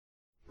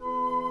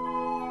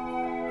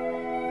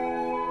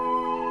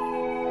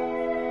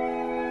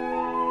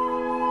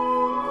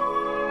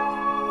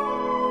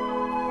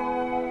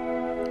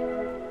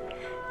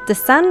The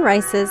sun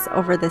rises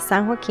over the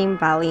San Joaquin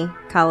Valley,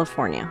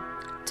 California.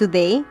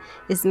 Today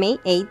is May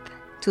 8th,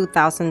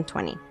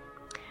 2020.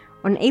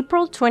 On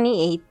April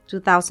 28,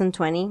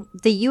 2020,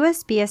 the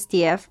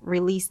USPSTF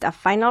released a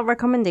final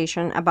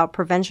recommendation about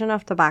prevention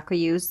of tobacco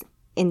use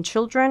in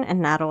children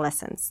and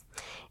adolescents.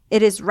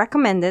 It is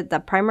recommended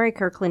that primary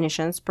care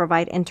clinicians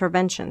provide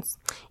interventions,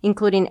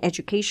 including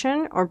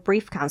education or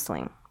brief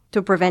counseling,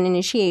 to prevent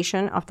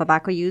initiation of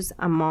tobacco use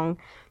among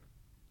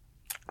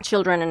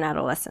children and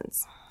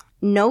adolescents.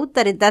 Note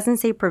that it doesn't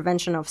say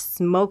prevention of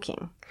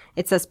smoking.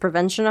 It says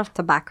prevention of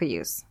tobacco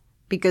use,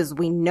 because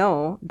we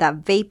know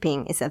that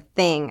vaping is a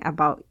thing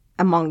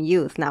among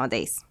youth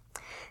nowadays.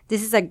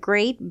 This is a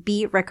grade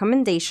B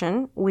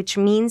recommendation, which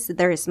means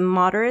there is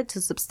moderate to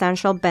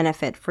substantial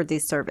benefit for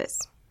this service.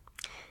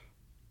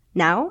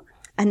 Now,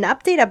 an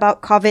update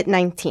about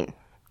COVID-19.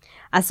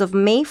 As of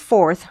May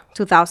 4th,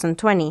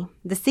 2020,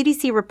 the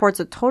CDC reports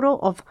a total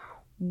of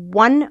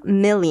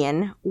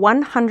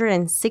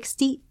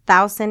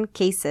 1,160,000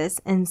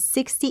 cases and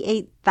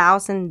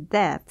 68,000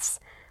 deaths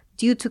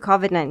due to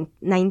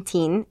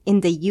COVID-19 in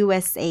the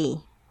USA.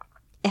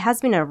 It has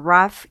been a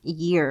rough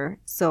year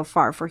so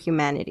far for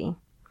humanity.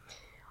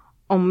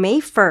 On May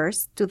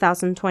 1st,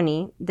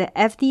 2020, the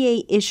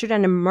FDA issued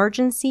an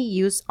emergency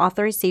use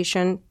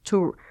authorization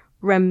to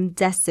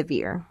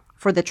remdesivir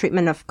for the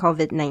treatment of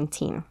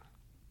COVID-19.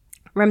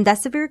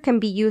 Remdesivir can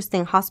be used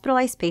in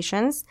hospitalized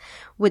patients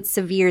with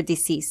severe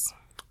disease.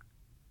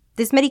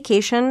 This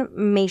medication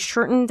may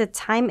shorten the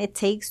time it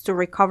takes to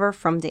recover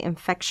from the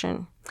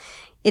infection.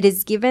 It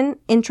is given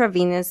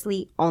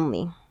intravenously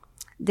only.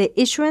 The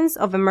issuance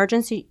of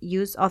emergency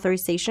use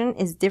authorization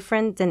is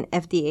different than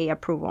FDA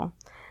approval.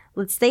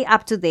 Let's stay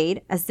up to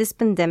date as this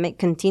pandemic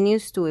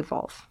continues to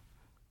evolve.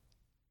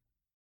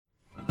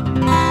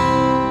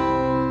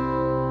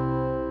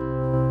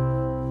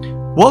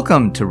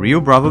 Welcome to Rio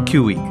Bravo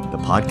Q Week, the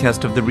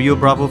podcast of the Rio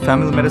Bravo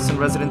Family Medicine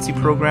Residency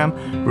Program,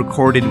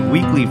 recorded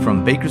weekly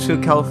from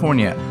Bakersfield,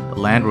 California, a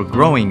land where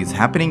growing is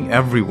happening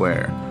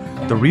everywhere.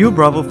 The Rio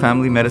Bravo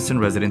Family Medicine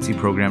Residency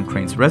Program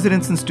trains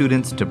residents and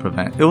students to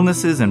prevent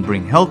illnesses and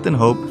bring health and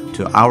hope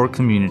to our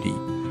community.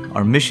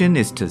 Our mission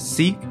is to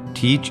seek,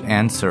 teach,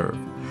 and serve.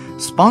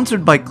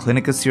 Sponsored by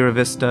Clinica Sierra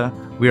Vista,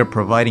 we are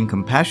providing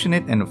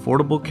compassionate and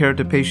affordable care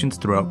to patients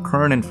throughout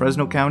Kern and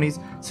Fresno counties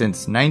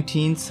since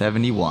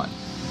 1971.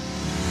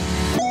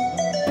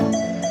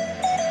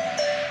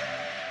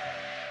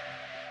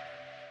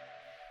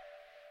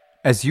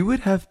 As you would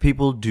have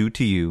people do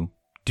to you,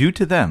 do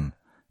to them,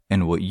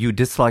 and what you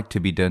dislike to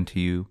be done to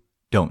you,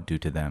 don't do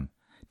to them.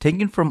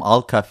 Taken from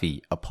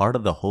Al-Kafi, a part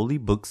of the Holy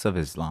Books of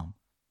Islam.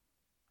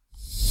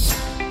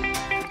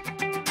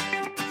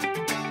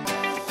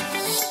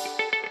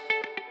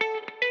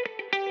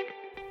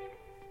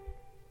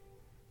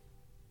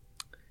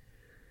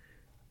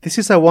 This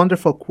is a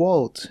wonderful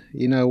quote.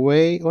 In a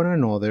way or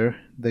another,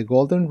 the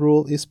Golden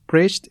Rule is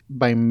preached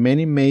by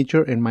many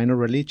major and minor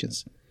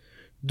religions.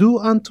 Do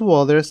unto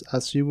others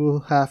as you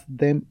will have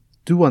them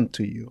do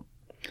unto you.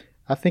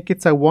 I think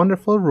it's a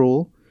wonderful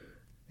rule,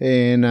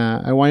 and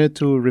I wanted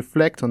to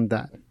reflect on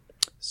that.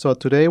 So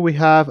today we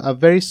have a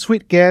very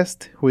sweet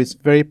guest who is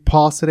very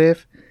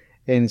positive,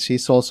 and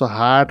she's also a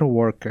hard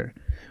worker.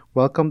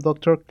 Welcome,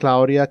 Dr.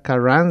 Claudia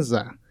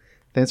Carranza.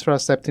 Thanks for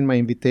accepting my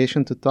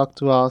invitation to talk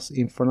to us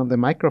in front of the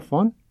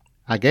microphone.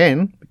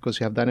 Again, because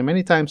you have done it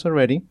many times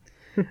already.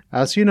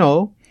 As you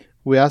know,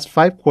 we ask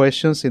 5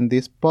 questions in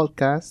this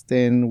podcast,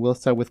 and we'll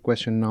start with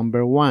question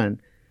number 1.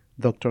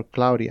 Dr.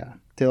 Claudia,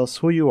 tell us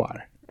who you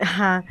are.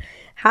 Hi.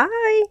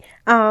 Hi,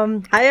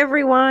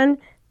 everyone.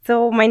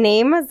 So my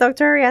name, as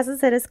Dr. Arias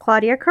said, is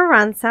Claudia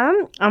Carranza.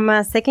 I'm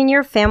a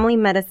second-year family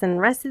medicine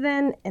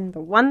resident in the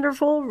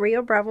wonderful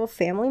Rio Bravo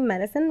Family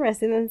Medicine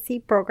Residency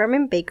Program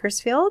in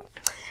Bakersfield,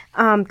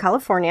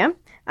 California.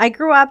 I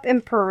grew up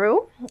in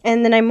Peru,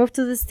 and then I moved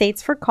to the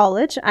States for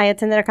college. I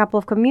attended a couple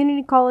of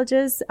community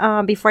colleges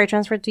before I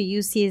transferred to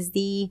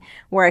UCSD,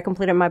 where I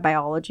completed my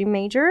biology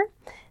major.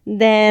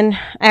 Then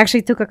I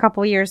actually took a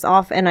couple years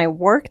off, and I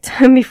worked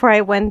before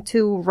I went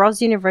to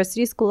Ross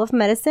University School of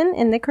Medicine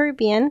in the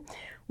Caribbean,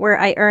 where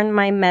I earned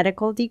my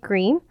medical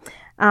degree.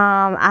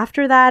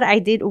 After that, I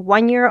did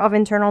 1 year of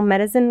internal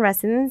medicine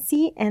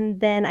residency,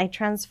 and then I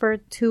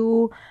transferred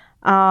to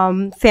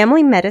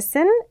family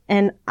medicine,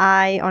 and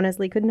I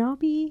honestly could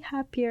not be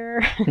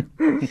happier.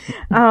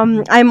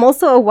 I'm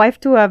also a wife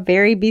to a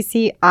very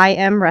busy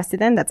IM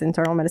resident. That's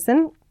internal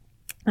medicine.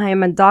 I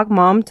am a dog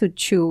mom to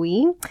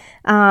Chewy.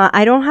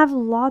 I don't have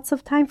lots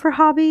of time for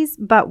hobbies,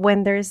 but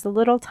when there's a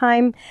little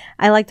time,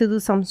 I like to do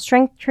some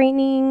strength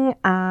training.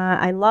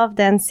 I love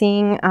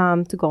dancing,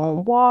 to go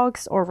on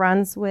walks or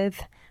runs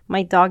with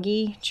my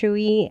doggy,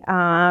 Chewy.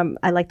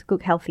 I like to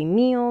cook healthy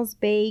meals,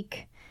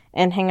 bake,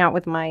 and hang out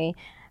with my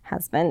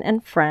husband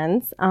and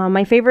friends.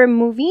 My favorite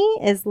movie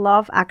is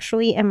Love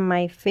Actually, and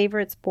my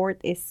favorite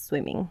sport is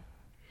swimming.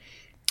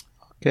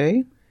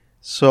 Okay.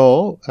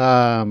 So,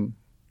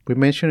 we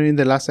mentioned in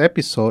the last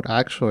episode,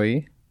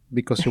 actually,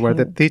 because you were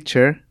the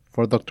teacher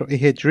for Dr.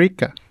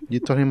 Ihedrika. You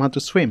taught him how to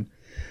swim.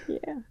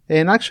 Yeah.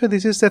 And actually,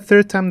 this is the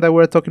third time that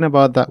we're talking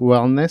about that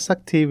wellness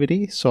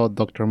activity. So,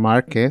 Dr.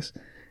 Marquez,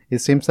 it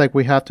seems like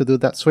we have to do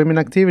that swimming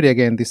activity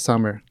again this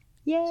summer,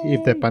 Yay.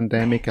 if the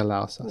pandemic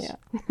allows us.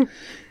 Yeah.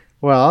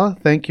 Well,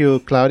 thank you,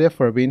 Claudia,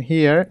 for being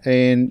here.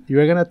 And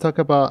you're going to talk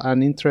about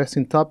an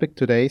interesting topic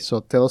today. So,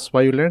 tell us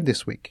what you learned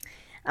this week.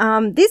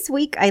 This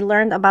week, I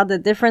learned about the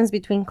difference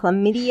between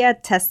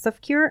chlamydia test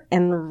of cure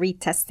and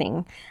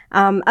retesting.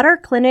 At our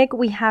clinic,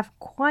 we have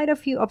quite a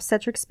few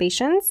obstetrics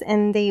patients,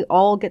 and they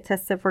all get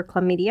tested for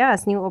chlamydia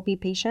as new OB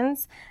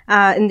patients.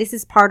 And this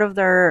is part of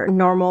their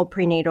normal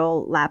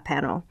prenatal lab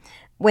panel.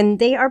 When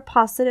they are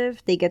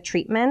positive, they get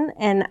treatment,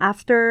 and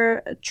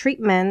after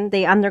treatment,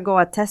 they undergo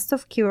a test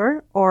of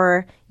cure,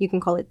 or you can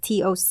call it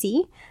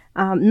TOC,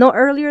 no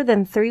earlier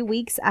than 3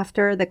 weeks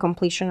after the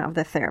completion of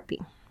the therapy.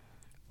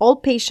 All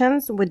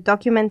patients with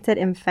documented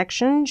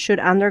infection should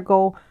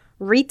undergo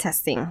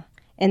retesting,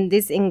 and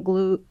this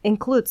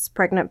includes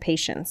pregnant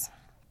patients.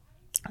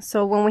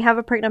 So when we have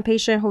a pregnant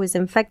patient who is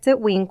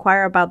infected, we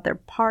inquire about their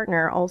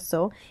partner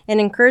also and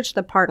encourage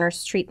the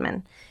partner's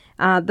treatment.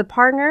 The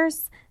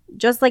partners,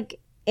 just like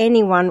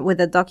anyone with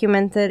a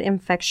documented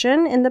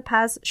infection in the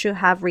past, should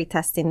have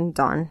retesting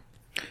done.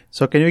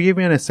 So can you give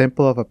me an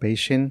example of a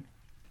patient?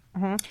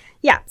 Mm-hmm.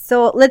 Yeah.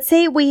 So let's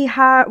say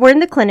we're in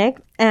the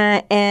clinic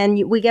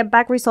and we get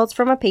back results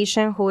from a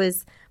patient who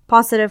is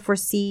positive for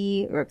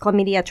C or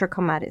chlamydia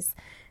trachomatis.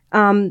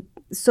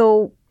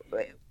 So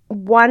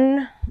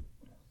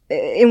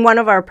in one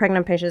of our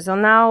pregnant patients. So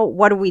now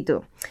what do we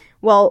do?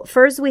 Well,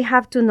 first we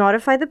have to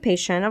notify the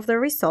patient of the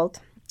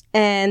result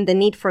and the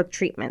need for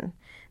treatment.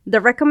 The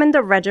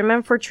recommended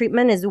regimen for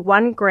treatment is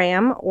 1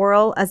 gram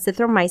oral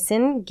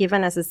azithromycin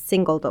given as a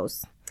single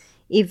dose.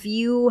 If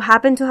you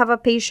happen to have a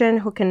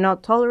patient who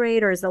cannot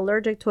tolerate or is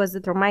allergic to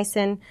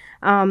azithromycin,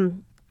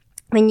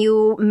 then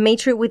you may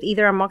treat with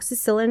either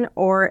amoxicillin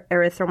or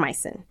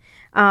erythromycin.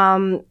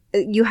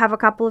 You have a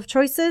couple of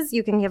choices.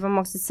 You can give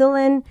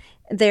amoxicillin.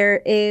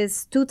 There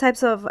is 2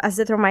 types of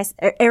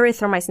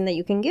erythromycin that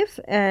you can give,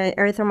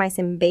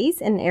 erythromycin base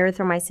and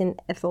erythromycin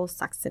ethyl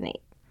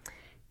succinate.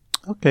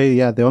 Okay,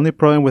 yeah. The only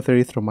problem with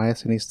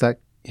erythromycin is that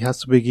it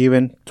has to be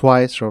given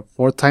twice or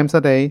 4 times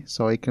a day,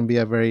 so it can be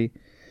a very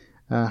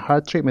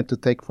hard treatment to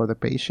take for the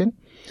patient.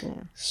 Yeah.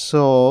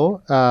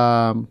 So,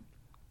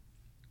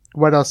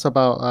 what else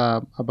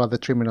about the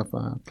treatment of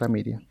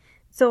chlamydia?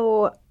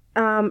 So,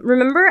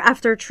 remember,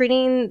 after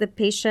treating the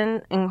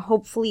patient and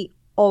hopefully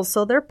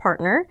also their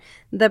partner,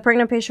 the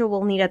pregnant patient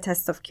will need a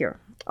test of cure.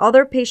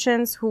 Other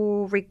patients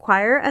who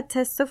require a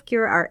test of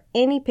cure are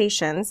any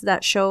patients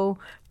that show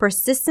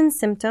persistent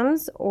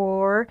symptoms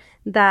or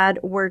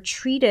that were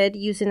treated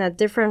using a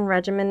different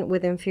regimen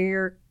with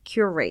inferior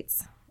cure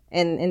rates.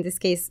 And in this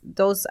case,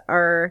 those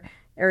are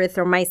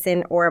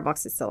erythromycin or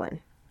amoxicillin.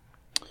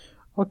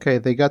 Okay,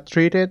 they got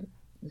treated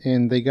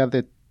and they got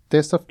the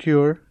test of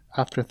cure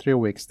after 3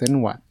 weeks.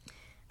 Then what?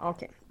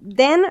 Okay.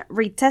 Then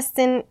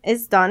retesting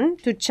is done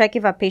to check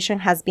if a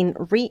patient has been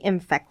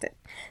reinfected.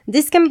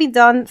 This can be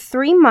done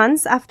 3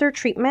 months after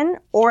treatment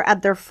or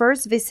at their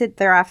first visit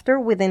thereafter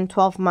within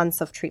 12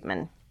 months of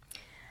treatment.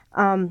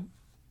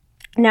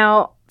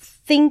 Now,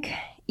 think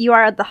you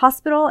are at the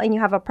hospital and you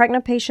have a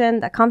pregnant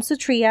patient that comes to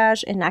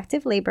triage in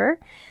active labor.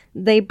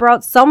 They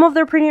brought some of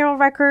their prenatal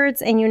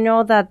records and you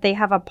know that they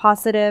have a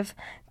positive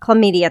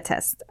chlamydia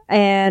test.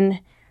 And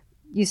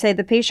you say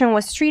the patient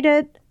was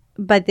treated,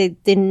 but they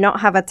did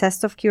not have a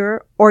test of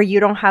cure, or you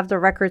don't have the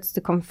records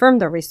to confirm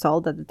the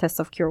result that the test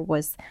of cure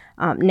was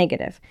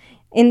negative.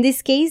 In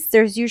this case,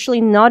 there's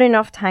usually not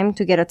enough time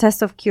to get a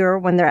test of cure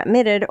when they're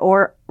admitted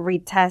or a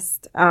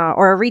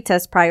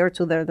retest prior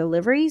to their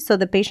delivery. So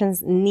the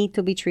patients need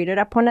to be treated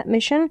upon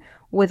admission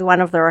with one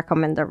of the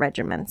recommended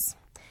regimens.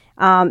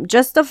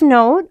 Just of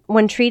note,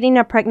 when treating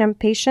a pregnant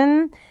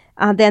patient,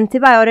 the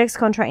antibiotics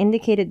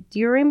contraindicated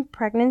during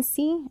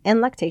pregnancy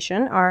and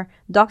lactation are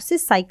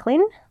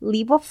doxycycline,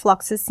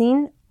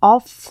 levofloxacin,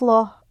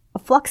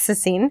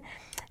 ofloxacin,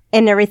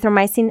 and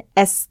erythromycin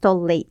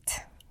estolate.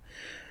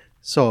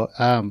 So,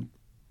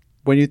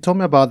 when you told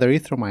me about the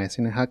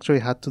erythromycin, I actually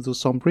had to do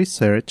some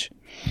research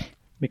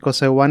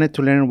because I wanted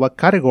to learn what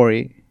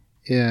category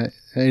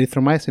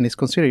erythromycin is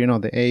considered, you know,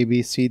 the A,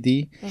 B, C,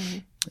 D. Mm-hmm.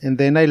 And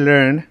then I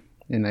learned,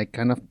 and I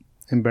kind of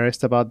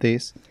embarrassed about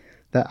this,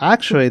 that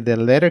actually the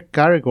letter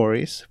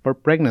categories for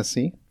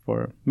pregnancy,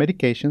 for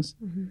medications,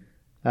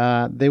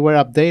 mm-hmm. They were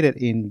updated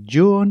in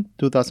June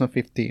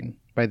 2015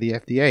 by the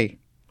FDA.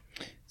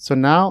 So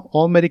now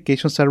all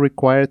medications are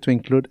required to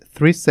include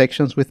 3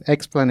 sections with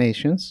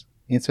explanations.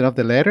 Instead of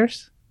the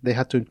letters, they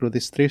have to include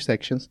these 3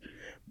 sections: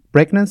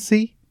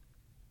 pregnancy,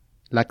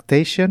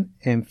 lactation,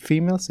 and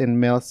females and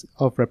males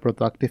of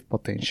reproductive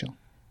potential.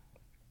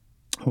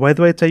 Why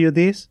do I tell you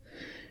this?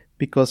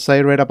 Because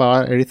I read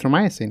about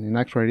erythromycin, and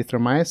actually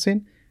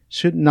erythromycin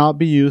should not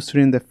be used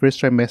during the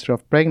first trimester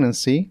of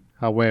pregnancy.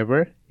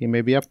 However, it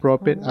may be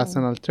appropriate as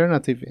an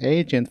alternative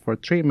agent for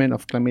treatment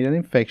of chlamydial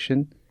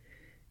infection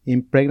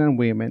in pregnant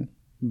women,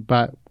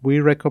 but we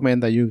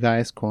recommend that you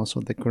guys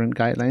consult the current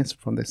guidelines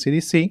from the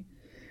CDC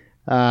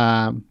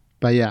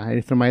But yeah,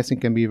 erythromycin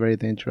can be very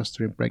dangerous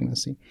during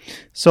pregnancy.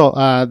 So,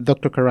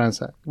 Dr.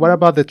 Carranza, what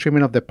about the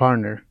treatment of the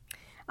partner?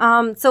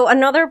 So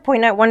another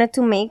point I wanted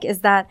to make is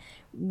that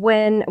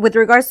with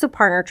regards to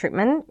partner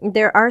treatment,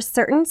 there are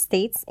certain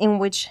states in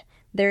which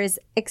there is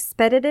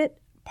expedited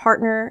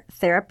partner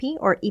therapy,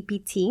 or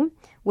EPT,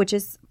 which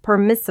is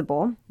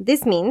permissible.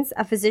 This means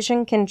a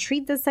physician can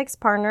treat the sex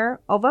partner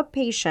of a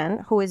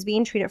patient who is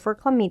being treated for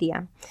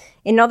chlamydia.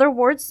 In other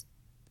words,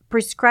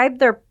 prescribe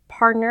their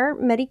partner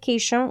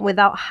medication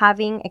without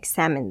having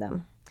examined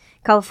them.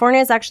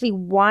 California is actually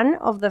one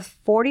of the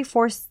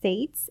 44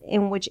 states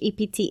in which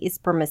EPT is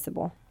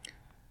permissible.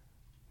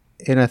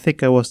 And I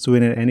think I was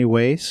doing it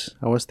anyways.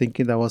 I was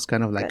thinking that was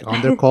kind of like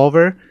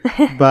undercover,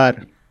 but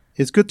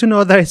it's good to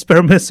know that it's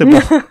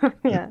permissible.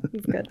 Yeah,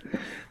 it's good.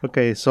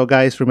 Okay, so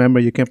guys, remember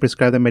you can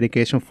prescribe the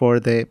medication for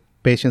the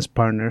patient's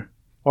partner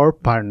or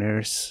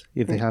partners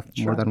if they have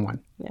more than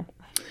one. Yeah.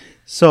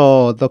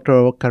 So,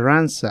 Dr.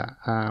 Carranza,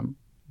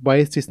 why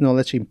is this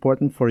knowledge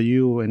important for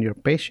you and your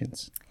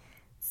patients?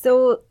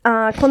 So,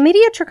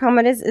 chlamydia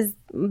trachomatis is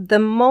the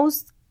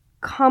most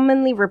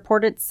commonly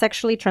reported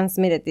sexually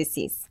transmitted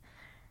disease.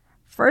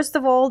 First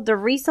of all, the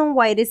reason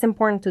why it is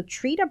important to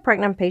treat a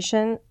pregnant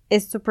patient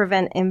is to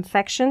prevent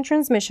infection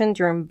transmission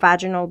during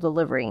vaginal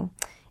delivery.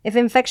 If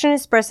infection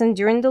is present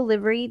during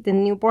delivery, the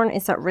newborn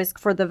is at risk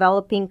for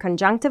developing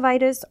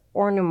conjunctivitis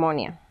or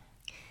pneumonia.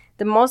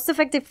 The most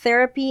effective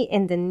therapy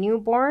in the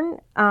newborn,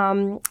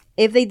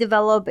 if they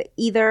develop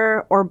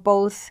either or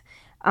both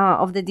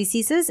of the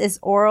diseases, is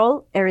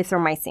oral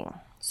erythromycin.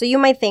 So you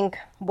might think,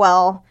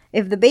 well,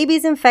 if the baby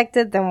is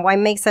infected, then why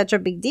make such a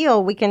big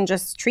deal? We can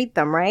just treat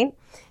them, right?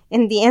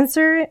 And the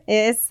answer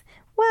is,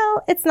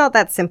 well, it's not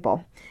that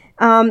simple.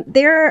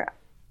 There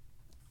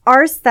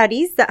are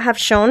studies that have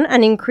shown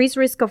an increased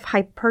risk of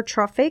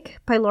hypertrophic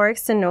pyloric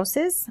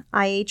stenosis,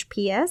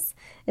 IHPS,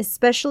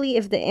 especially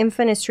if the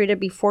infant is treated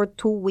before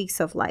 2 weeks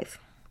of life.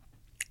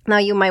 Now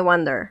you might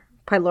wonder,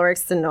 pyloric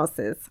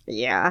stenosis.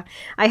 Yeah,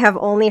 I have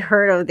only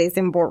heard of this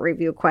in board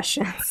review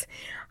questions.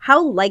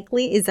 How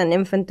likely is an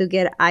infant to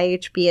get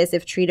IHPS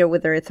if treated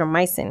with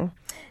erythromycin?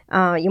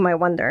 You might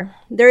wonder.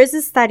 There is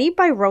a study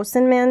by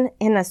Rosenman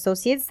and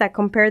Associates that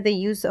compared the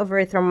use of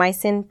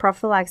erythromycin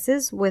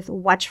prophylaxis with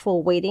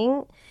watchful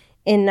waiting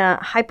in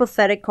a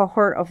hypothetical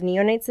cohort of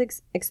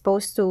neonates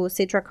exposed to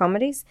C.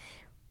 trachomatis.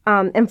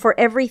 And for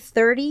every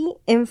 30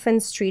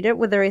 infants treated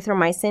with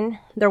erythromycin,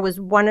 there was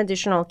one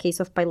additional case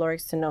of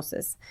pyloric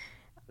stenosis.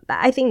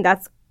 I think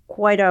that's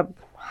quite a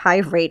high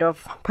rate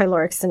of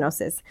pyloric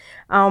stenosis.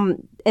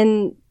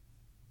 And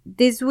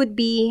this would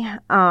be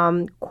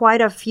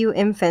quite a few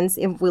infants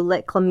if we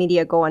let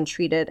chlamydia go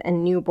untreated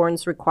and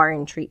newborns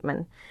requiring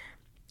treatment.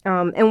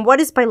 And what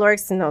is pyloric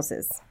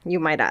stenosis, you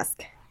might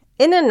ask?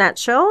 In a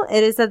nutshell,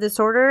 it is a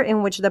disorder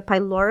in which the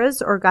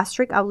pylorus or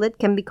gastric outlet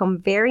can become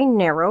very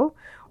narrow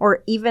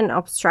or even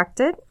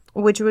obstructed,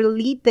 which will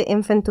lead the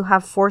infant to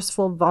have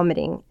forceful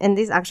vomiting. And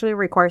this actually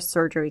requires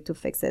surgery to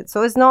fix it.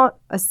 So it's not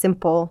a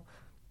simple,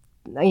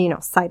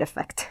 side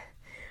effect.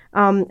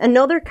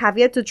 Another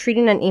caveat to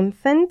treating an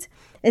infant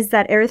is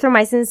that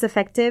erythromycin is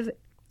effective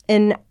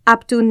in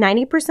up to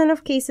 90%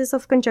 of cases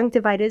of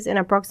conjunctivitis and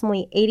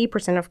approximately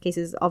 80% of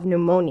cases of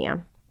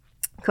pneumonia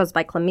caused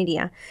by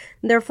chlamydia.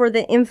 Therefore,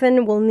 the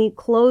infant will need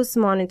close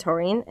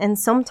monitoring and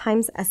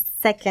sometimes a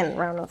second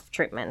round of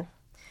treatment.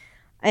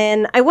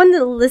 And I want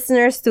the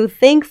listeners to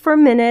think for a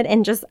minute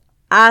and just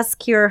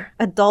ask your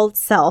adult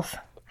self,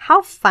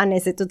 how fun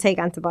is it to take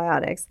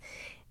antibiotics?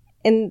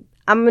 And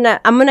I'm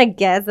gonna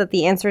guess that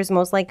the answer is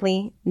most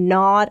likely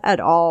not at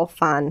all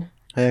fun.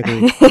 I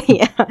agree.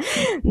 Yeah,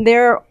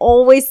 there are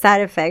always side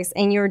effects,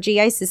 and your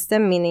GI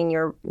system, meaning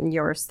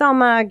your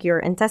stomach, your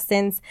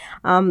intestines,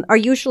 are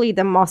usually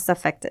the most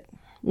affected.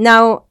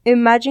 Now,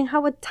 imagine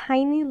how a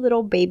tiny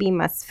little baby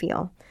must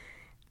feel,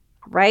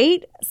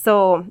 right?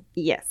 So,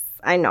 yes,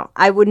 I know.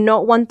 I would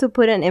not want to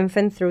put an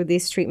infant through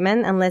this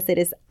treatment unless it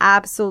is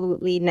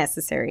absolutely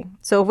necessary.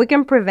 So if we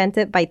can prevent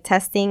it by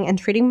testing and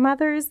treating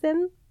mothers,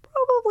 then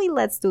probably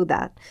let's do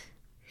that.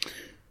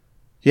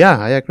 Yeah,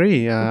 I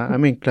agree.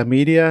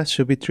 Chlamydia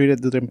should be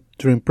treated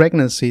during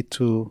pregnancy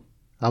to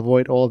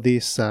avoid all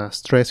this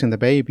stress in the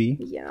baby.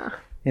 Yeah.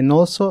 And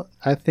also,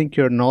 I think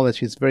your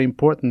knowledge is very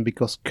important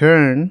because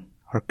Kern,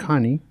 or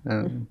County,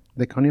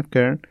 the County of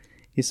Kern,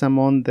 is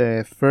among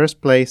the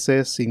first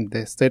places in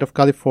the state of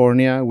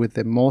California with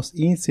the most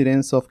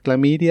incidence of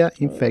chlamydia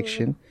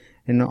infection.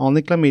 And not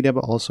only chlamydia,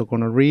 but also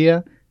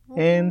gonorrhea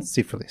and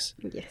syphilis.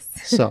 Yes.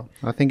 So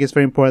I think it's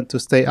very important to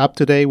stay up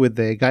to date with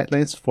the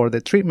guidelines for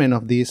the treatment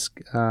of these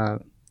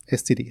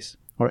STDs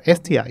or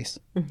STIs.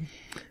 Mm-hmm.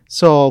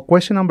 So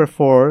question number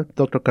 4,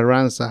 Dr.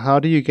 Carranza, how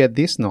do you get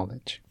this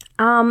knowledge?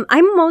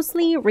 I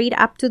mostly read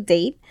up to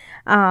date.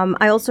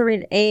 I also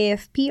read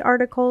AAFP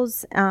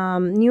articles,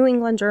 New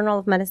England Journal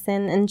of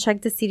Medicine, and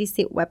check the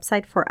CDC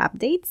website for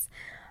updates.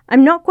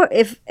 I'm not quite,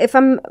 if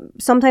I'm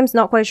sometimes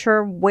not quite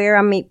sure where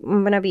I'm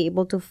going to be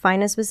able to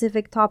find a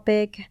specific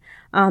topic,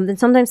 then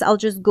sometimes I'll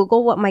just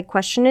Google what my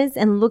question is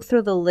and look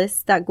through the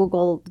list that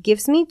Google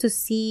gives me to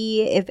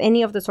see if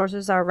any of the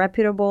sources are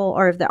reputable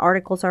or if the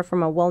articles are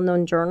from a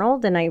well-known journal.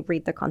 Then I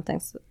read the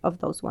contents of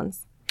those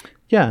ones.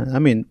 Yeah, I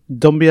mean,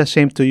 don't be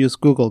ashamed to use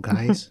Google,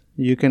 guys.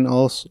 You can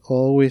also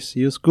always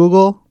use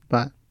Google,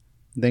 but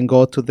then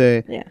go to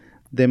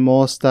the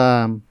most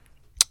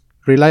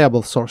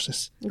reliable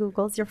sources.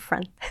 Google's your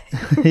friend.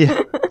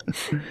 Yeah.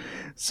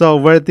 So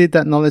where did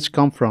that knowledge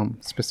come from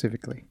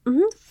specifically?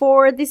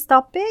 For this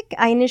topic,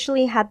 I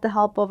initially had the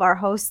help of our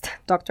host,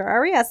 Dr.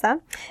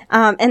 Ariasa.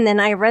 And then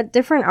I read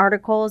different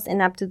articles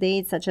and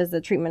up-to-date, such as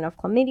the treatment of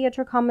chlamydia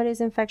trachomatis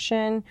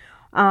infection,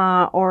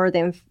 or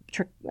the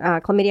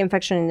chlamydia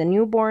infection in the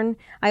newborn.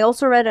 I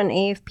also read an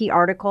AFP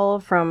article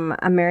from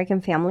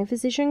American Family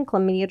Physician,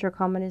 chlamydia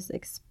trachomatis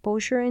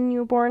exposure in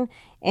newborn,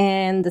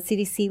 and the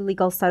CDC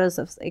legal status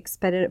of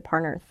expedited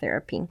partner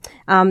therapy.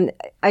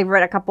 I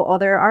read a couple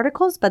other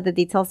articles, but the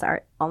details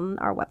are on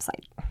our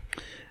website.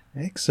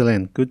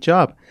 Excellent. Good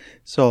job.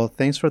 So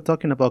thanks for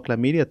talking about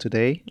chlamydia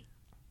today.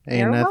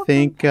 And You're I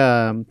think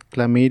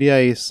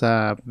chlamydia is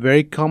a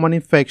very common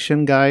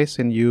infection, guys,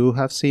 and you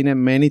have seen it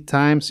many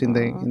times in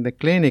the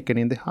clinic and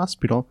in the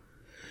hospital.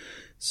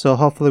 So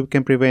hopefully we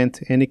can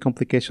prevent any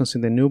complications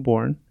in the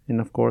newborn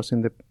and, of course,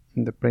 in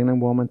the pregnant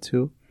woman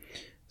too.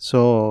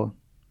 So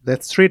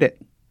let's treat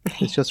it.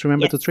 Let's just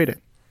remember to treat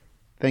it.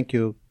 Thank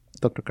you,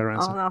 Dr.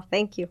 Carranza. Oh, no,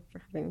 thank you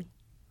for having me.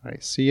 All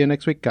right. See you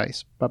next week,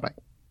 guys. Bye-bye.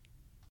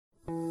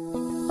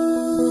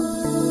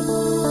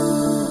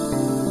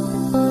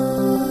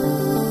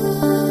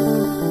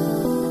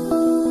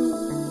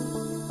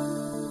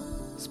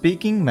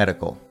 Speaking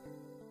Medical.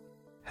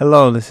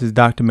 Hello, this is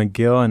Dr.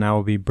 McGill, and I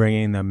will be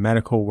bringing the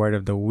medical word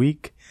of the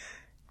week.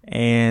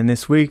 And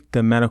this week,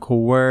 the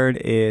medical word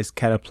is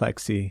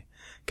cataplexy.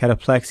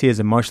 Cataplexy is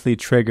emotionally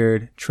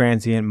triggered,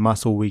 transient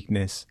muscle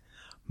weakness.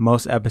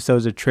 Most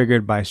episodes are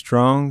triggered by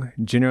strong,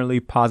 generally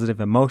positive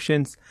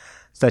emotions,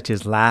 such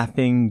as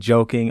laughing,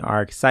 joking,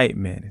 or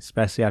excitement,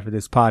 especially after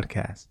this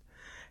podcast.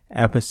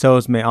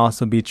 Episodes may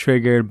also be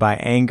triggered by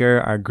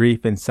anger or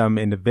grief in some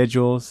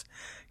individuals.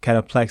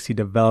 Cataplexy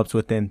develops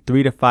within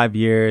 3 to 5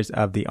 years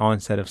of the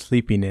onset of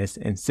sleepiness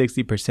in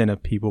 60%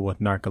 of people with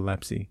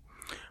narcolepsy.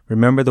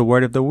 Remember, the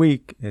word of the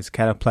week is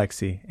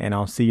cataplexy, and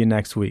I'll see you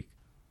next week.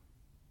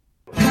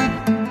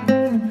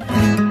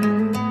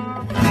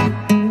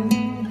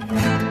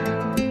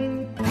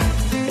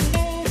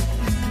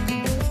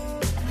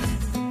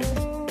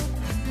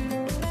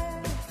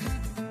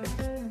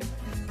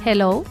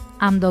 Hello,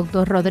 I'm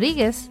Dr.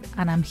 Rodriguez,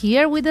 and I'm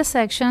here with the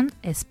section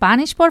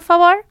Spanish, por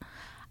favor.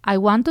 I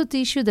want to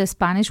teach you the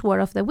Spanish word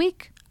of the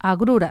week,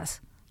 agruras.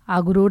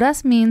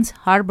 Agruras means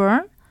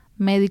heartburn,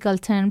 medical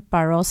term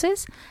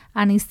parosis,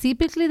 and is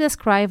typically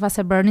described as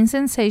a burning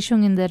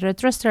sensation in the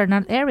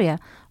retrosternal area,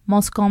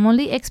 most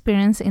commonly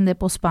experienced in the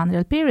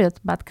postprandial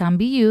period, but can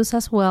be used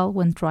as well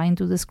when trying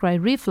to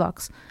describe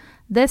reflux.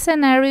 The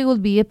scenario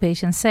would be a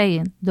patient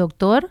saying,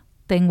 Doctor,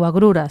 tengo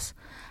agruras.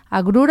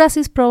 Agruras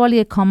is probably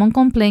a common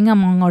complaint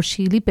among our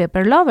chili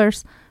pepper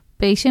lovers.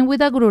 Patients with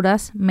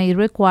agruras may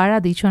require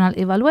additional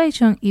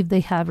evaluation if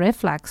they have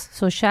reflux,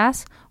 such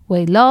as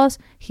weight loss,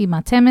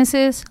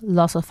 hematemesis,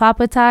 loss of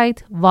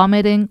appetite,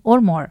 vomiting,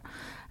 or more.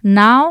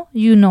 Now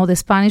you know the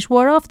Spanish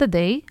word of the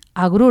day,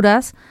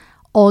 agruras.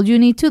 All you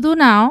need to do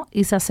now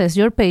is assess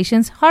your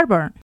patient's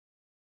heartburn.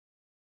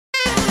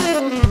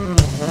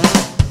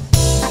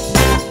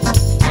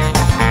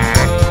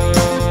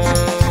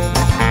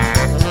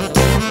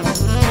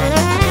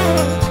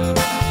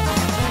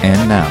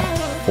 And now,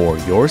 for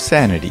your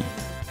sanity.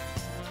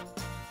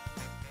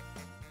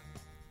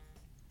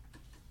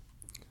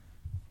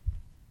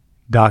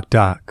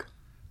 Doc.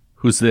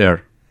 Who's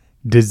there?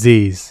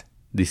 Disease.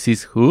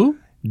 Disease who?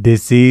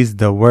 Disease,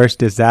 the worst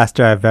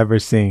disaster I've ever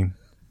seen.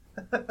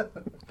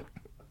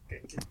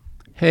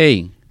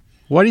 Hey,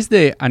 what is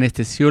the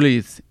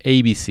anesthesiologist's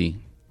ABC?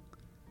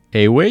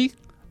 Airway?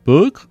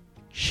 Book?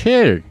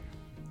 Share.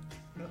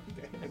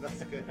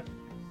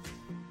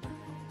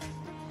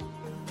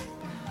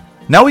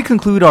 Now we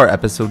conclude our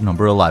episode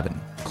number 11,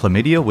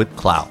 Chlamydia with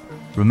Clout.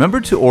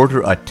 Remember to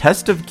order a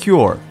test of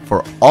cure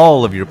for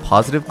all of your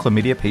positive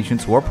chlamydia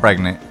patients who are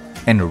pregnant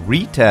and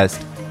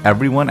retest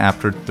everyone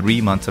after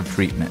 3 months of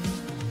treatment.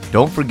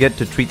 Don't forget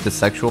to treat the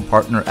sexual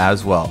partner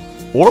as well,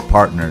 or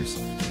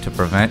partners, to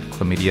prevent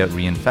chlamydia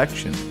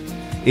reinfection.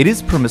 It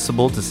is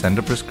permissible to send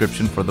a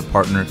prescription for the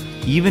partner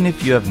even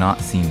if you have not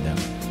seen them.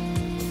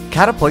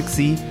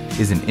 Cataplexy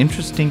is an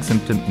interesting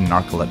symptom in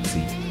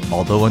narcolepsy.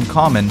 Although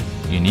uncommon,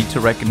 you need to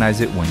recognize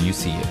it when you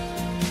see it.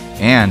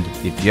 And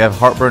if you have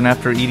heartburn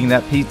after eating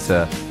that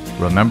pizza,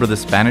 remember the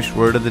Spanish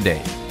word of the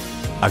day,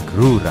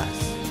 agruras.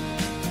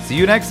 See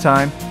you next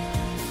time.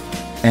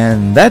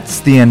 And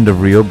that's the end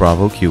of Rio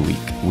Bravo Q Week.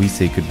 We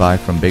say goodbye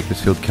from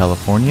Bakersfield,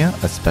 California,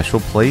 a special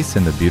place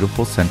in the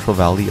beautiful Central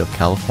Valley of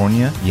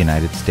California,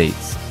 United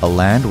States, a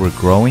land where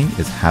growing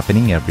is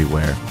happening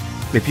everywhere.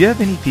 If you have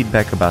any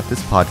feedback about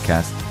this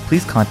podcast,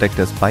 please contact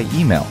us by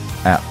email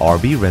at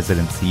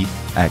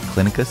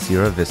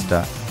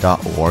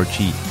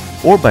rbResidency@clinicasierravista.org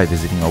or by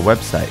visiting our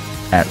website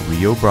at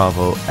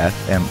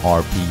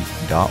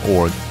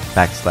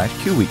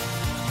riobravofmrp.org/QWeek.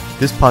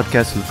 This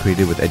podcast was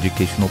created with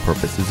educational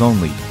purposes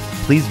only.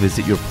 Please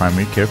visit your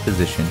primary care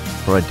physician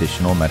for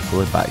additional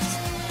medical advice.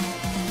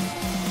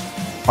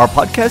 Our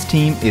podcast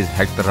team is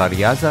Hector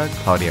Ariaza,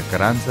 Claudia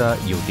Carranza,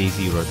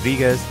 Yodesi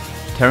Rodriguez,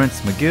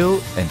 Terrence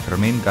McGill, and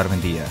Fermin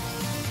Garmendia.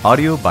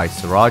 Audio by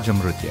Siraj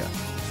Amrutia.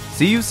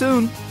 See you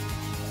soon!